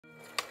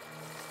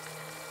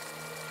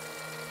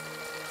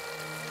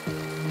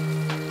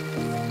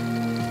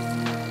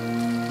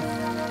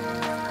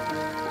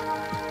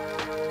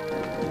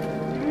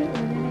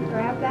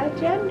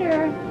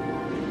gender.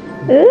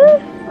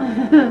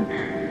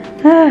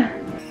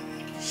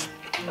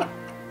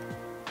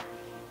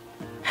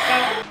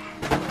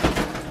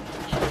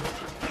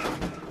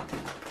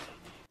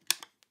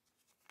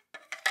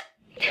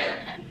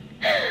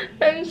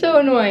 I'm so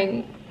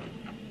annoying.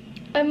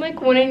 I'm like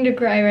wanting to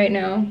cry right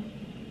now.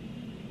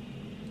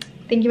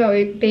 Thinking about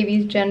my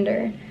baby's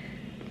gender.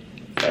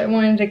 So I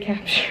wanted to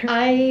capture.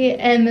 I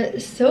am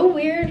so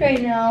weird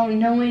right now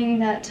knowing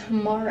that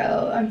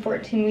tomorrow I'm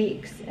 14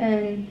 weeks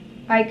and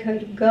I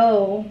could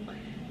go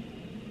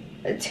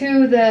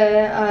to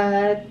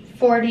the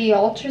 4D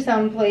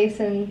ultrasound place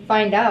and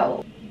find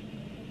out.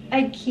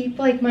 I keep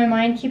like, my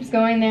mind keeps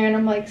going there and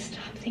I'm like,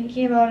 stop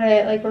thinking about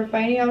it. Like, we're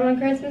finding out on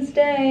Christmas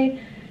Day.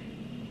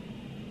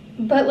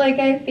 But like,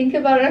 I think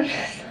about it, I'm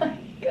just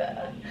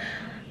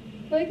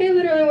like I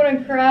literally want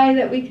to cry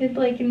that we could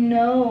like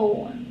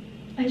know.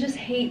 I just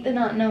hate the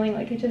not knowing.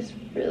 Like, I just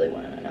really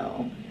want to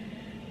know.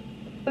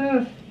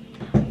 Ugh.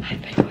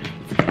 I've been going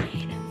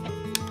insane.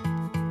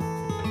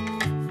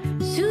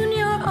 Soon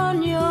you're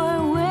on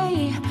your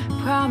way.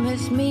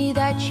 Promise me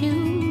that you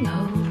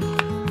know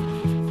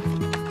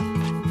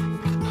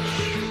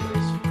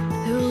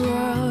the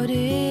world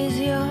is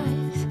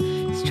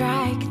yours.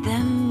 Strike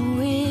them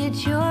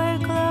with your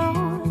glow.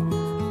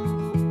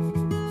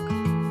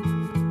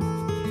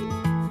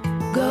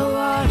 Go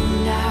on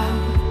now.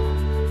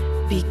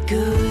 Be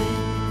good,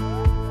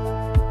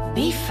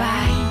 be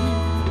fine.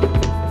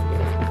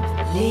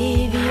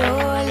 Live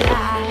your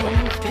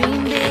life,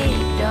 dream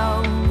big,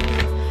 don't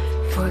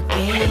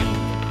forget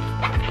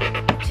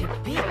to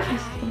be kind.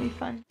 This is gonna be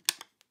fun.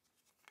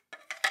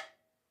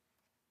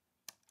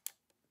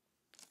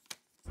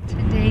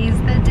 Today's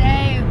the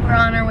day. We're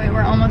on our way.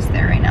 We're almost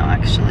there right now,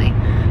 actually.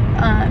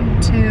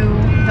 To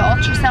the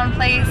ultrasound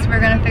place. We're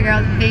gonna figure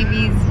out the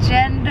baby's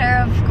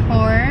gender, of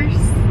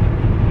course.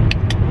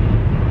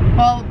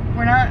 Well,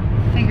 we're not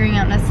figuring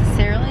out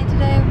necessarily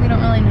today. We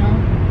don't really know.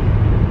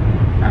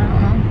 I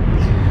don't know.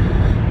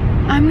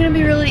 I'm gonna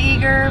be really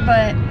eager,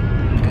 but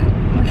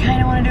we kind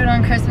of want to do it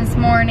on Christmas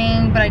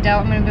morning, but I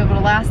doubt I'm gonna be able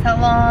to last that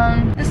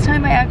long. This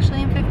time I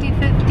actually am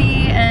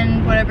 50-50,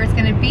 and whatever it's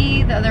gonna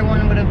be, the other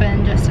one would have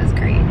been just as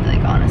great,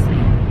 like, honestly.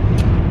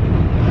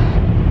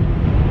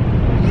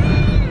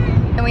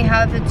 And we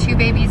have the two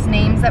babies'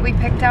 names that we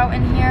picked out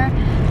in here,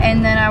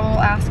 and then I will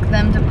ask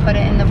them to put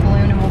it in the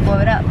balloon and we'll blow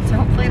it up. So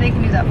hopefully they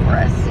can do that for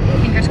us.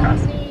 Fingers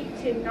crossed.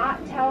 To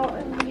not tell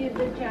you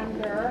the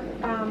gender,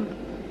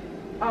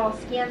 I'll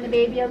scan the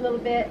baby a little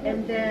bit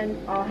and then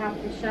I'll have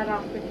to shut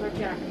off the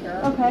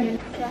projector. Okay. And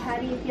so how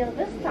do you feel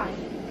this time?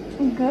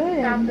 Good.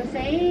 About the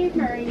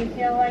same, or you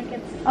feel like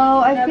it's...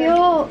 Oh, I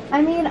feel,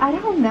 I mean, I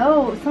don't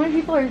know. So many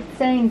people are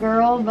saying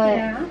girl, but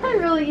Yeah. I'm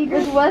really eager.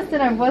 With Weston,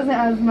 I wasn't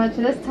as much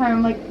this time.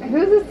 I'm like,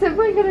 who's the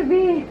sibling gonna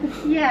be?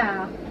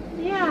 Yeah.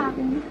 Yeah.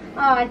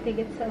 Oh, I think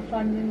it's so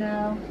fun to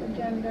know the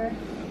gender.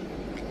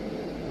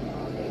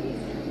 Oh, baby's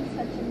in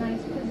such a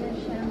nice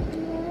position.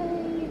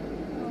 Yay.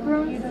 Oh,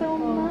 Grown so beautiful.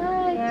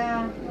 much.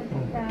 Yeah, look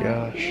at that.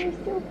 Gosh. You're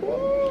so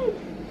big.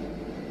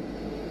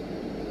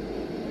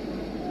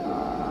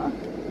 Aw.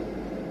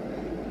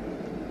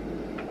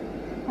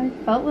 I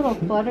felt little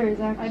flutters,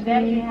 actually. I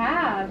bet you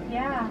have,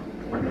 yeah.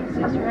 Baby's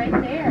just right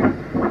there.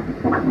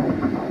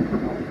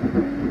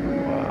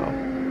 Wow.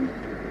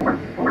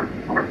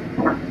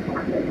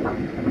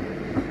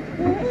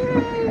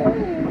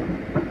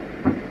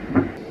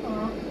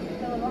 Oh,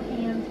 the little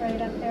hands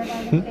right up there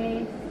by the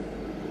face.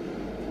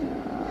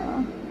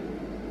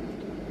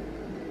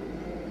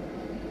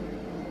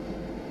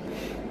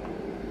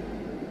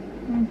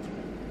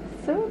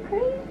 So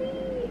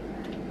crazy.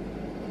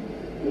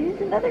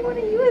 There's another one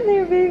of you in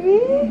there, baby.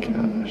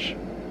 Gosh.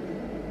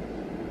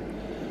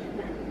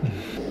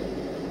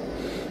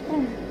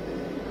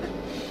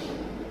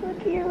 Look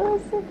at your little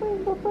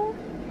sibling, Papa.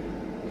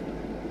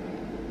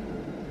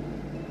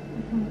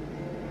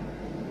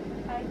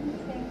 I can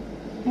see.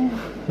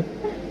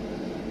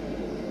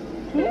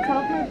 Can you tell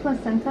if my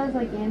placenta is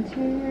like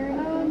anterior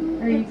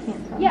or you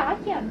can't tell? Yeah, I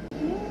can. Yeah,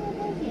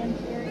 it is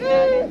anterior. I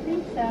didn't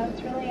think so.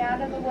 It's really out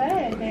of the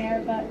way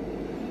there, but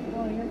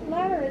well, your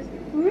bladder is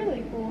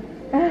really cool.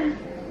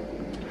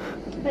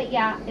 But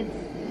yeah,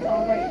 it's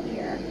all right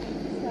here.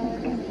 So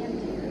it's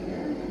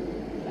anterior.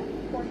 That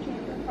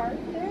fortunate part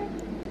there.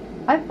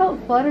 I felt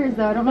flutters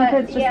though. I don't know if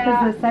But, it's just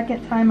because the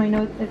second time I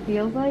know what it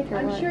feels like or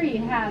I'm what. sure you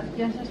have,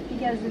 just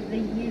because of the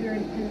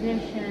uterine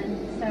position.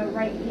 So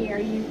right here,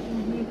 you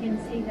can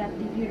see that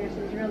the uterus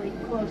is really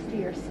close to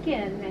your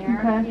skin there.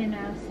 Okay. You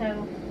know,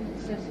 so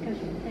it's just because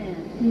you're thin.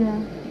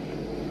 Yeah.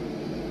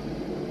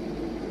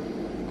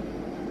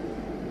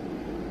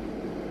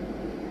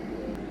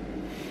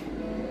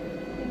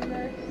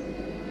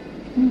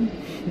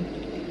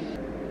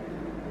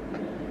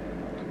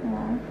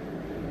 Aw.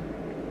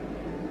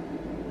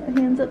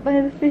 Hands up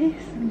by the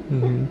face.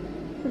 Mm-hmm.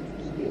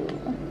 That's cute.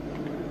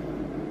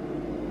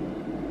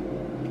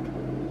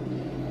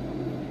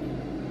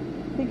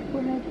 Big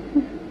forehead.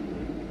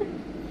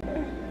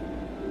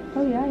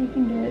 Oh yeah, you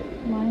can get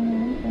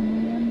line and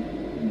then.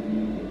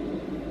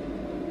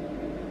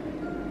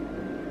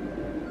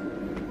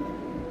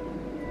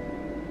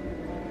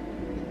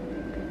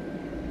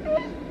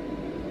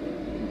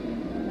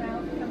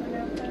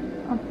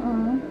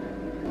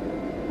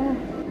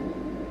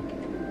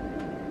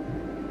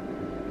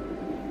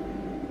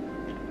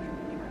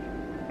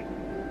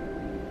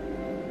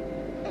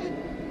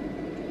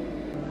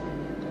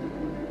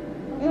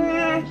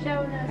 guy's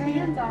showing us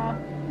hands off.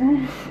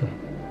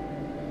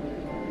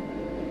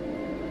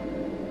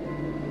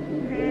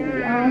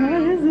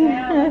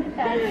 Yeah, look at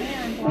that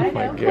hand. Oh my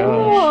Wide gosh.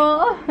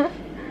 open.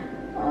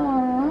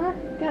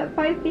 Aww, got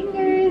 5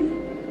 fingers,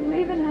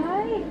 waving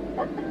high.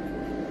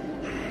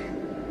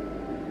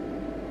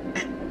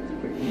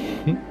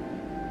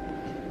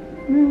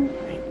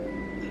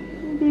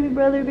 Baby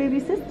brother, baby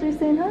sister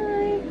saying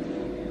hi.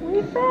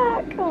 Wave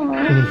back.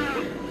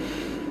 Aww.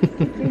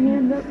 Stick your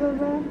hands up,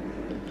 Bubba.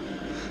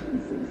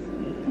 That's so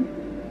sweet.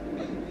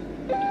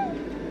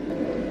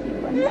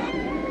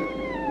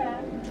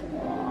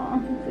 Aw,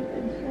 that's a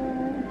good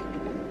shot.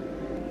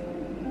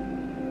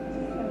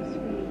 So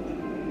sweet.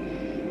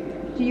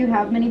 Do you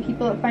have many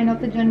people that find out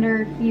the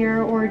gender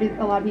here, or do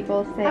a lot of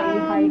people say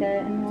hide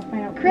it and we'll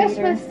find out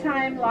Christmas later?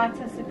 time, lots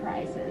of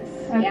surprises.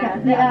 Okay. Yeah,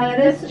 Yeah,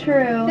 that's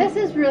true. This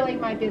is really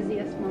my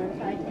busiest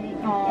month, I think.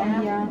 Oh,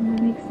 yeah,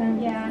 that makes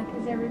sense. Yeah,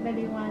 because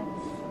everybody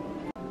wants.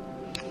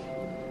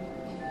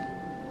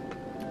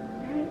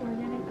 Alright, we're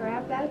gonna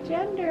grab that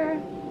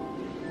gender.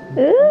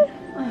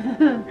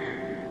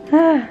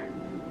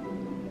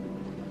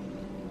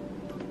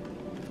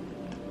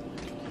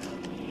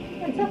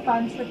 It's a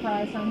fun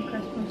surprise on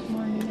Christmas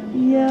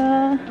morning.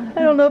 Yeah,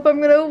 I don't know if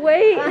I'm gonna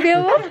wait.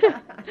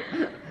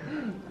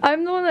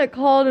 I'm the one that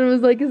called and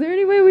was like, is there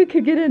any way we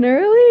could get in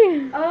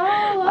early?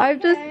 Oh, okay, I've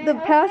just, the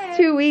past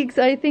 2 weeks,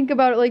 I think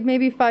about it like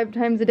maybe 5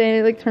 times a day.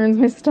 It like turns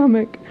my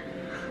stomach.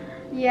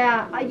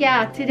 Yeah,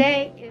 yeah,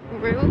 today.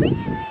 Really?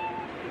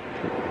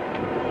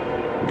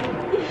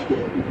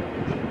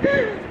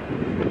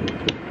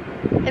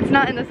 It's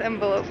not in this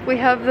envelope. We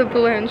have the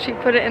balloon. She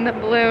put it in the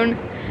balloon.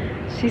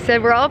 She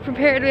said, we're all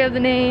prepared. We have the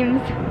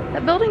names.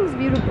 That building's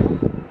beautiful.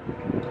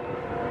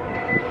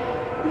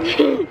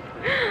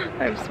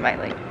 I'm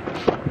smiling.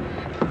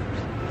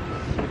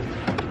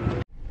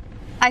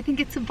 I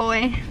think it's a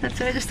boy. That's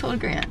what I just told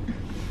Grant.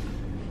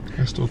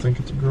 I still think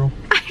it's a girl.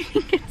 I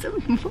think it's a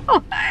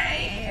boy.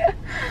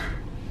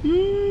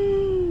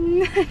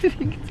 I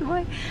think it's a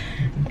boy. I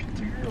think it's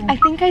a girl. I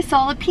think I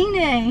saw a pene.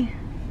 I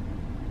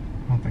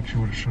don't think she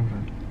would have showed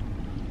it.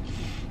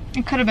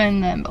 It could have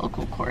been the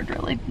umbilical cord,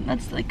 really.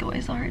 That's like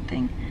always a hard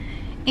thing.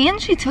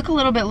 And she took a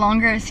little bit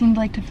longer, it seemed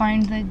like, to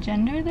find the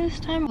gender this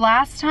time.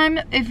 Last time,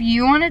 if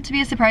you want it to be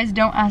a surprise,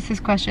 don't ask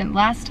this question.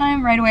 Last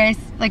time, right away,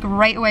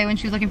 right away when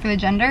she was looking for the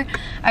gender,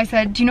 I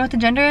said, do you know what the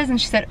gender is? And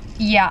she said,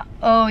 yeah,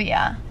 oh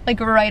yeah, like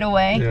right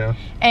away. Yeah.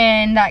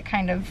 And that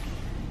kind of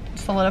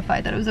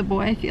solidified that it was a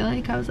boy, I feel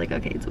like. I was like,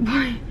 okay, it's a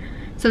boy.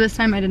 So this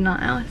time I did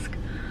not ask.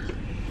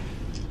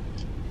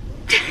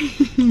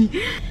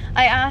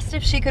 I asked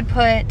if she could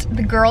put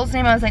the girl's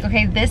name. I was like,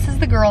 okay, this is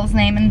the girl's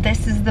name and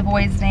this is the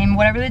boy's name.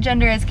 Whatever the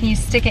gender is, can you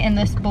stick it in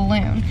this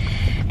balloon?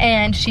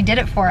 And she did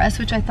it for us,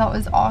 which I thought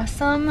was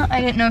awesome. I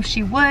didn't know if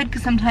she would,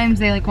 because sometimes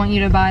they like want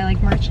you to buy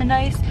like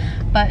merchandise,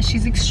 but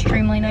she's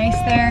extremely nice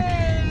there.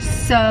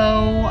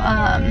 So,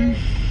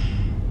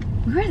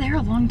 we were there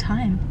a long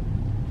time.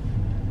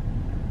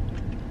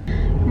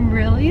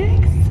 Really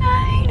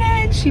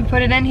excited. She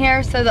put it in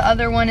here, so the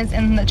other one is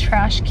in the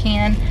trash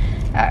can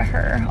at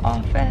her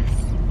office.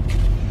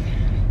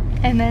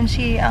 And then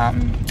she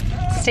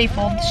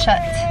stapled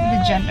shut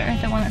the gender,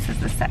 the one that says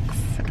the sex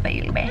of the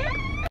baby.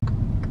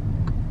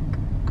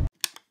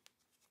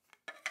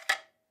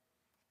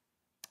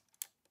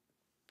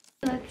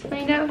 Let's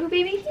find out who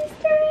baby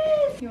Heaster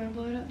is. You wanna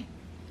blow it up?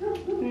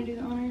 You wanna do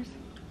the honors?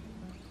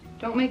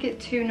 Don't make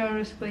it too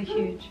noticeably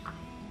huge.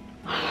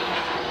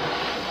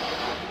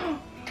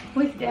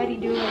 What's Daddy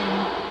doing?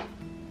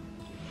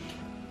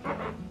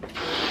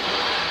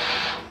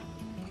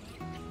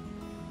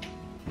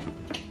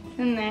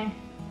 In there.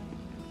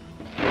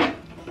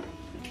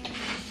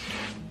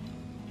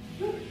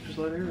 Just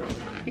let her go.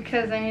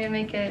 Because I need to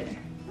make it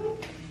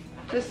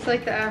just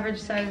like the average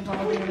size ball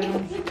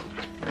balloons.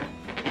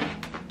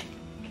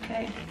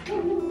 Okay.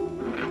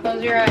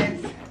 Close your eyes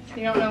so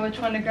you don't know which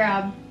one to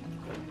grab.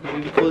 You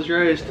need to close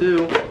your eyes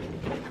too.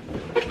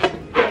 Okay.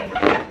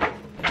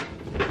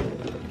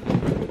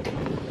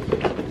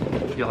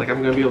 Yeah, like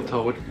I'm gonna be able to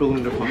tell which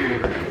balloon to fucking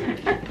grab.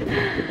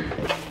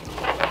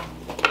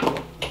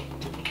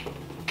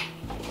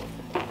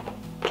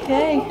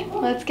 Okay,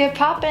 let's get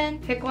popping.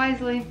 Pick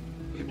wisely.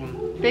 Big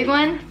one. Big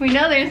one? We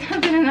know there's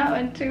nothing in that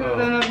one. Two of Oh.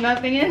 them have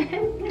nothing in it.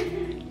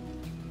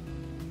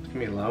 It's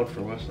gonna be loud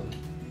for Weston.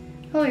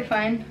 He'll be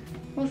fine.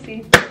 We'll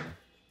see.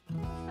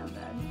 Not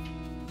bad.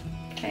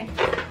 Okay.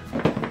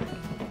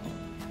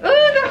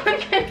 Ooh, that one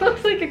kind of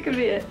looks like it could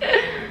be it.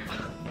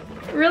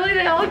 Really?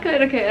 They all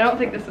could? Okay, I don't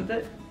think this is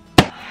it.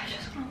 I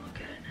just want to look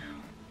at it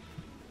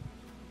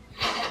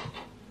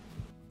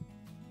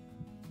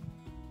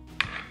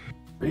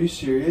now. Are you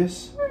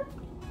serious?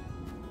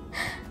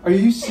 Are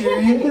you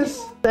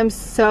serious? I'm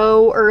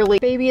so early.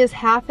 Baby is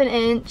half an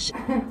inch.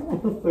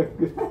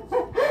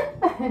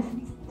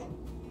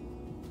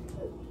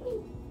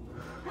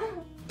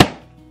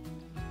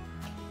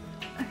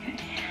 Okay.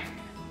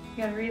 You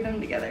gotta read them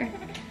together.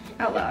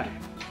 Out loud.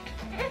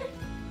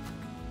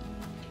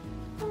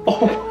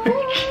 Oh my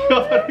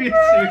god, are you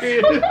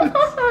serious? Come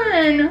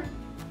on!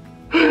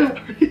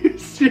 Are you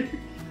serious?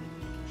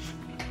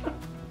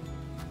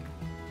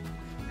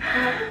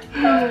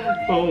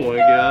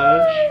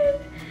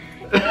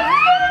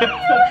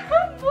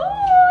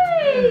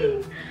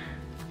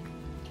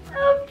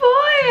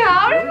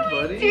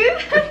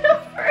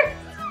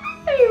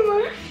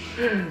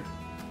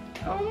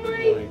 Oh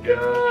my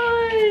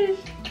gosh.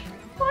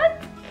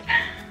 What?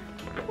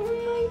 Oh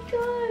my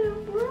god, a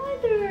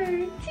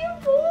brother. 2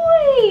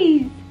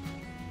 boys.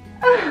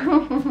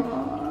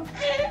 Oh,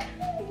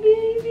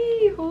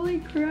 baby, holy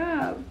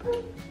crap.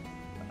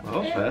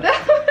 Oh, fast.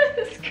 That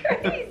was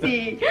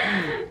crazy.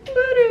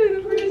 Literally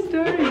the first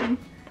time.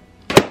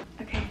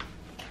 Okay.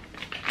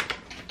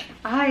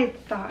 I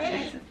thought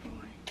it was a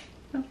boy.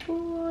 A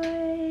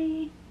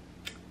boy.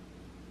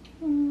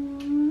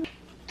 Aww.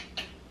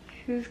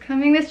 Who's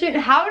coming this street?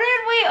 How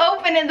did we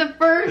open it the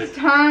first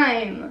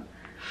time?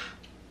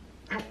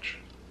 Ouch.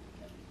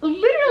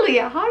 Literally,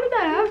 how did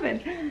that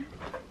happen?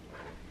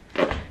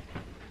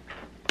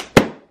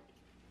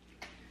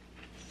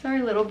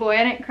 Sorry, little boy,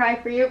 I didn't cry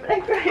for you, but I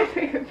cried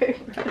for your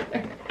big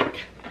brother.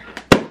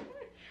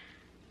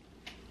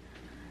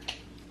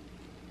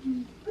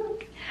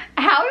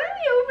 How did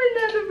we open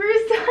that the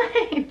first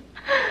time?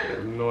 I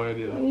have no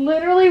idea.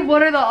 Literally,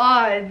 what are the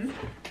odds?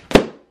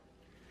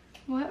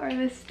 What are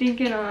the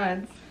stinking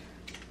odds?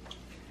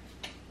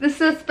 The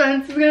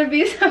suspense is gonna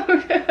be so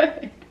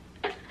good.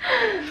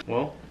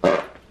 Well,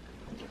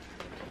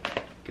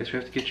 guess we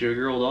have to get you a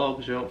girl dog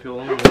because you don't feel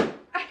lonely.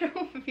 I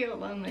don't feel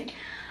lonely.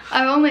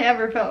 I've only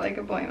ever felt like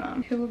a boy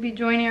mom. Who will be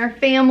joining our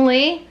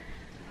family?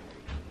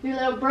 Your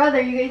little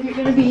brother, you guys are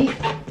gonna be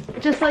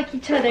just like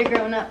each other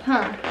growing up,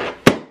 huh?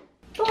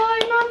 Boy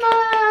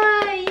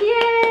mama!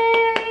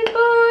 Yay!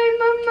 Boy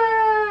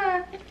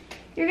mama!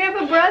 You're gonna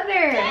have a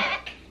brother!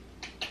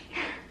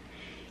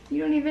 You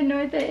don't even know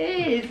what that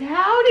is.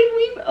 How did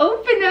we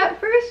open that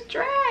first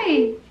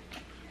try?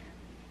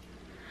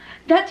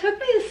 That took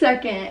me a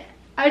second.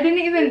 I didn't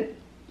even,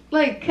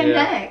 like,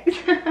 connect.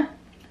 Yeah.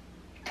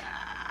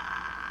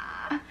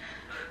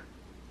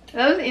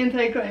 That was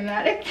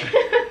anticlimactic.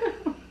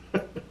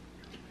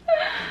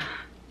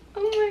 Oh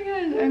my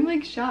gosh, I'm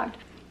like shocked.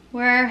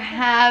 We're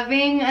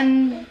having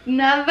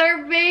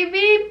another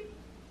baby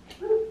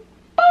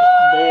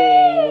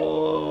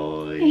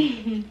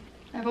boy.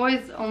 I've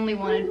always only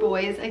wanted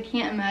boys. I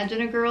can't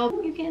imagine a girl.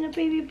 You getting a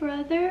baby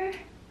brother?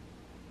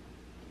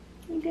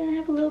 You gonna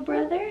have a little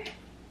brother?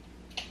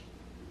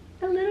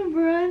 A little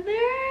brother?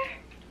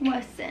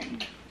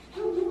 Listen,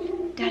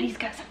 Daddy's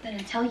got something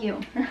to tell you.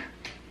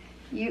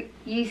 You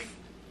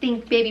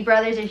think baby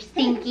brothers are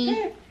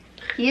stinky?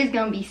 He is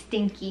gonna be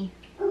stinky.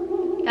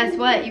 Guess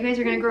what? You guys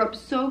are gonna grow up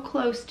so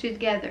close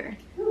together.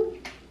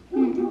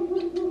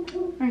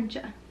 Aren't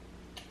ya?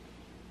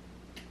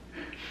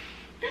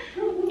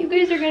 You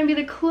guys are gonna be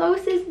the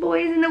closest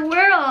boys in the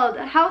world.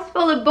 A house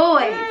full of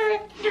boys.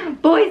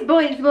 Boys,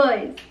 boys,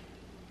 boys.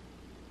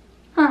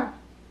 Huh?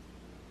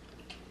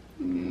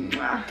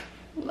 Mwah.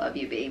 Love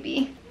you,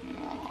 baby.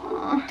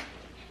 Aww.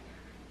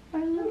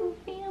 Our little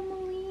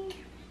family.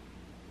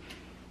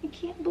 I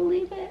can't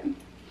believe it.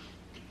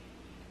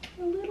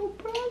 A little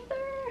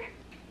brother.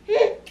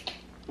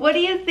 What do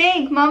you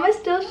think? Mama's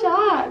still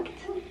shocked.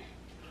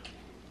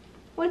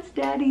 What's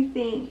Daddy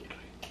think?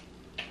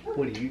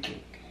 What do you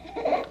think?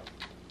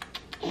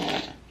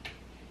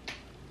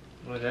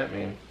 What does that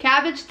mean?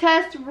 Cabbage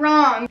test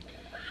wrong.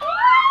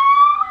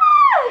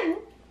 Ah!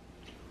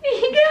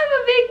 You gonna have a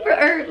big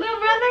little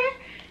brother?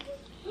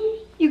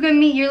 You gonna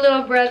meet your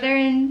little brother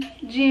in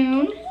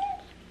June?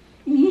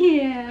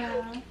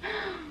 Yeah.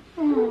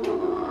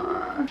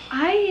 Aww.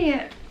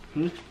 I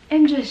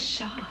am just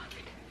shocked.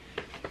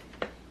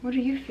 What do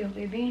you feel,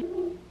 baby?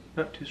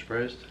 Not too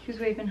surprised. Who's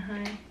waving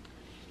hi?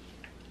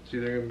 It's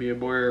either gonna be a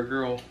boy or a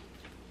girl.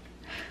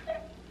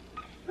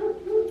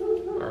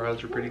 Our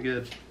odds are pretty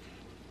good.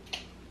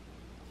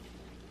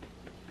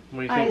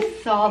 What do you think?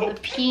 I saw the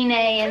pene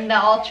and the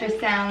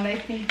ultrasound, I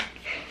think.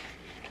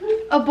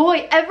 A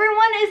boy.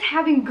 Everyone is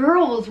having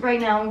girls right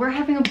now, and we're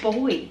having a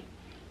boy.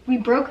 We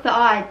broke the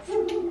odds.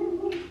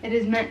 It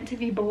is meant to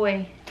be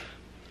boy.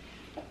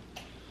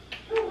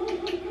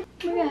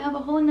 We're gonna have a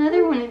whole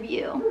nother one of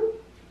you.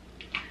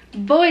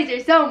 Boys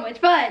are so much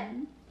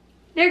fun.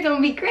 They're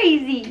gonna be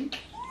crazy.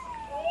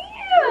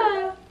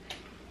 Yeah.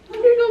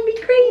 They're gonna be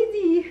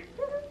crazy.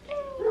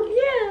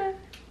 Yeah.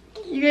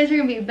 You guys are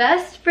gonna be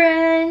best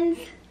friends.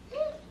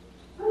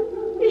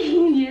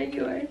 Yeah,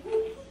 you are.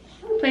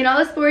 Playing all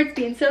the sports,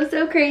 being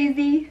so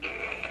crazy.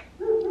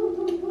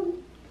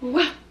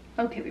 Wow.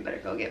 Okay, we better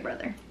go get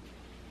brother.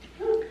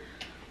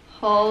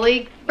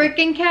 Holy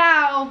freaking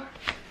cow.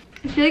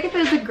 I feel like if it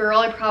was a girl,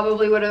 I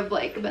probably would have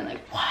like been like,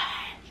 what?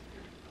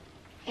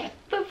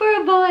 But for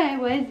a boy, I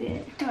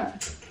wasn't. Huh.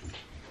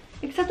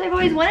 Except I've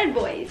always wanted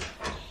boys.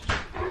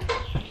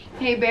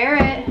 Hey,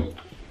 Barrett.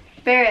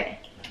 Barrett,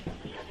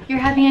 you're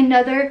having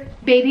another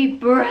baby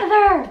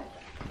brother.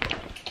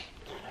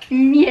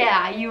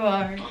 Yeah, you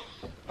are.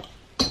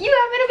 You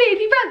having a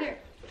baby brother.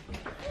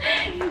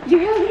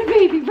 You're having a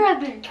baby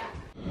brother.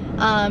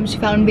 She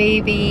found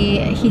baby.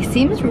 He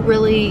seems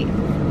really...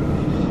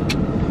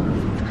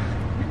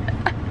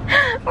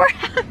 We're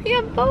having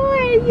a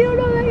boy. You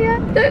know I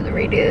have to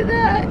redo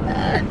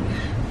that.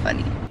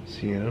 Funny.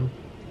 See him?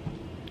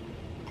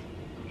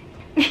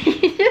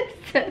 He just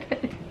said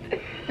it.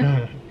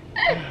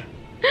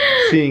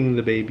 Seeing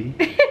the baby.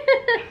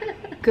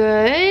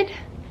 Good.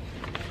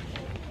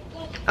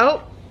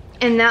 Oh,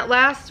 and that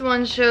last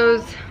one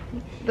shows,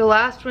 the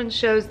last one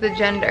shows the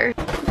gender.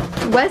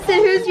 Weston,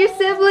 who's your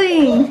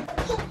sibling?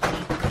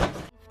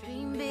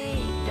 Dream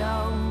big,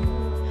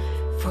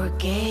 don't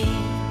forget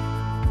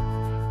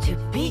to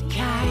be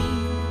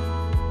kind.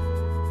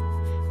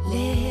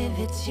 Live,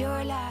 it's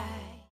your life.